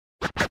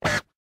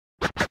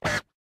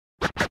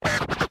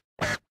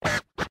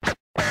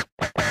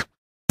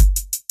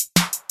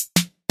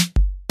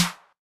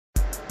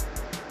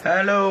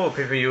Hello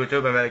people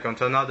YouTube and welcome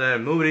to another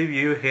movie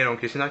review here on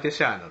Christian's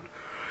channel.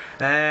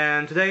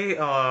 And today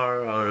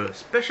our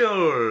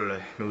special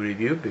movie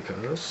review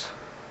because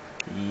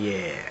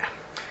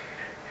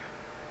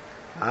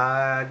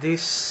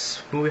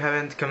this movie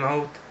haven't come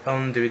out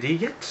on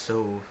DVD yet,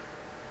 so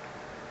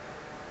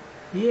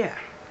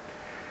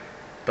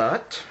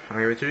but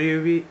I'm going to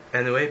review it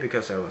anyway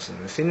because I was in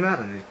the cinema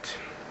and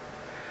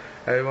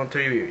I want to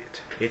review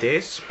it. It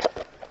is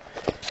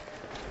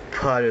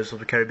Pirates of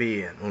the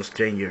Caribbean on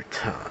Stranger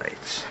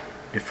Tides.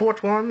 The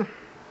fourth one.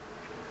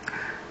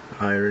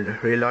 I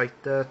really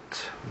liked that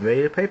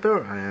wallpaper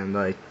and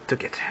I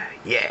took it.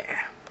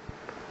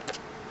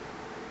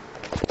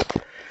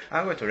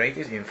 I'm going to rate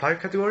it in 5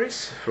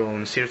 categories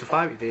from 0 to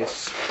 5. It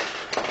is,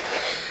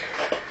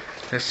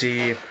 let's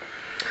see,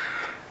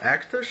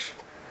 actors,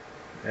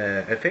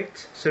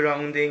 effects,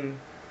 surrounding,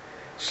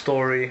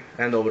 story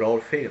and overall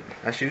film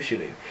as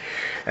usually.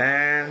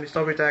 And we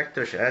start with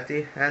actors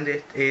and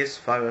it is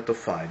 5 out of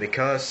 5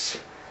 because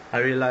I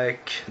really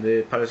like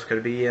the Pirates of the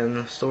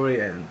Caribbean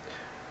story and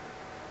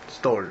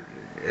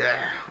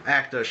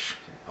actors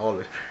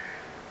always.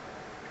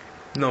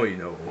 No, you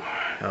know,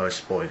 I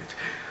spoiled it.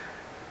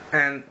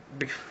 And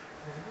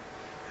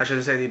I should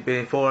have said it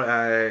before,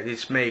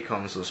 it may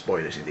come some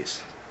spoilers in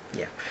this.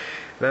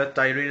 But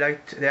I really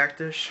liked the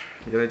actors.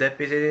 Johnny Depp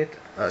is in it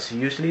as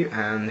usually,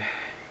 and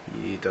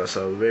he does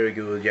a very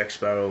good Jack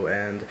Sparrow,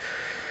 and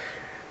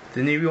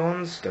the new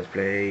ones that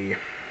play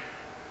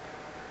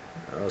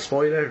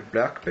spoiler,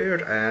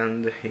 Blackbeard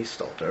and his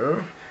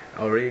daughter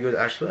are really good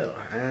as well,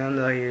 and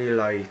I really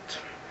liked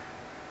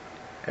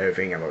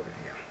everything about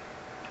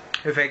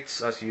it.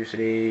 Effects as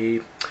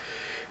usually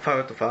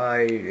 5 out of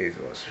 5.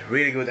 It was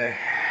really good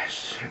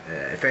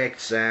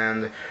effects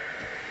and it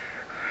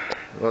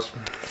was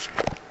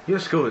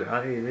just good.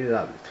 I really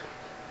loved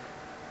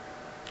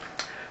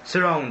it.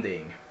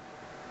 Surrounding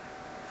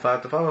 5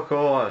 out of 5 of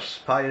course.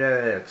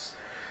 Pirates,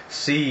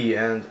 sea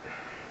and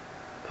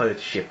pirate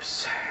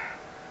ships,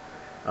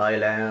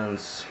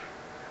 islands,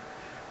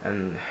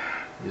 and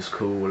just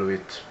cool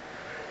with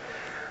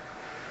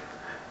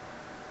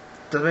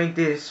to make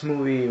this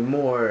movie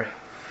more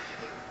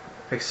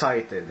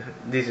excited.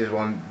 This is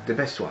the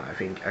best one I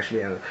think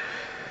actually, and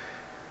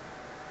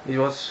it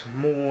was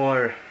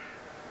more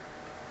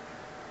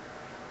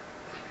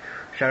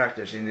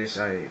characters in this.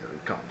 I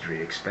can't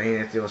really explain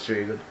it. It was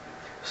really good.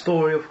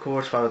 Story of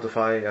course 5 out of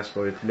 5 as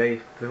for it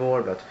played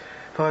before, but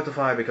 5 out of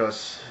 5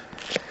 because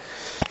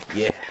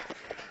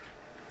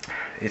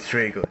it's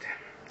really good.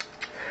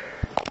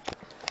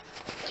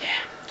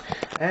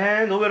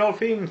 And overall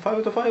film 5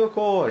 out of 5 of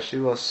course. It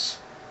was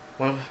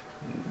one of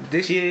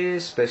this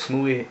year's best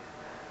movie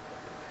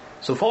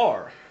so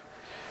far.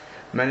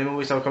 Many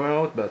movies are coming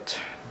out, but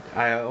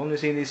I have only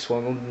seen this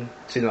one on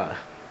cinema.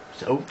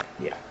 So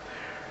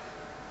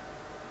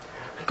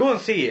go and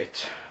see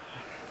it.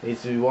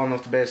 It's one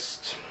of the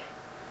best.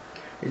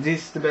 It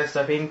is the best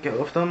I think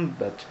of them,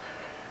 but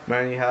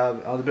many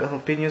have other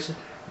opinions.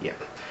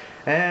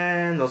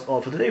 And that's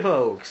all for today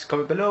folks.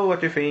 Comment below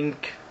what you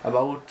think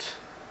about,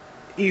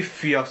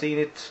 if you have seen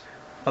it,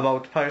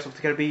 about Pirates of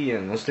the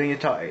Caribbean on Stranger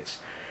Tides.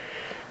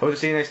 Hope to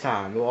see you next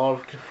time. We're all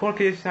for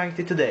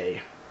Christianity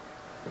today.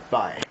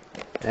 Bye.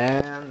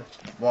 And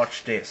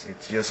watch this.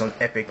 It's just an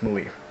epic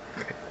movie.